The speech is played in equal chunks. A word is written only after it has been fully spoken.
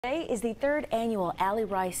Today is the third annual Allie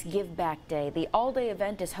Rice Giveback Day. The all-day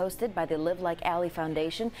event is hosted by the Live Like Allie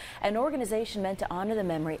Foundation, an organization meant to honor the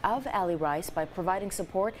memory of Allie Rice by providing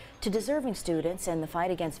support to deserving students in the fight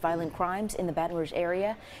against violent crimes in the Baton Rouge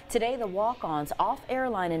area. Today, the walk-ons off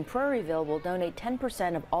Airline in Prairieville will donate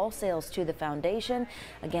 10% of all sales to the foundation.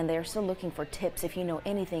 Again, they are still looking for tips. If you know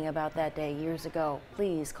anything about that day years ago,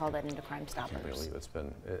 please call that into Crime Stoppers. I can't believe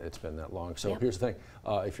it's been that long. So Here's the thing: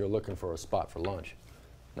 if you're looking for a spot for lunch,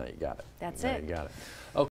 now you got it. That's now it. You got it. Okay.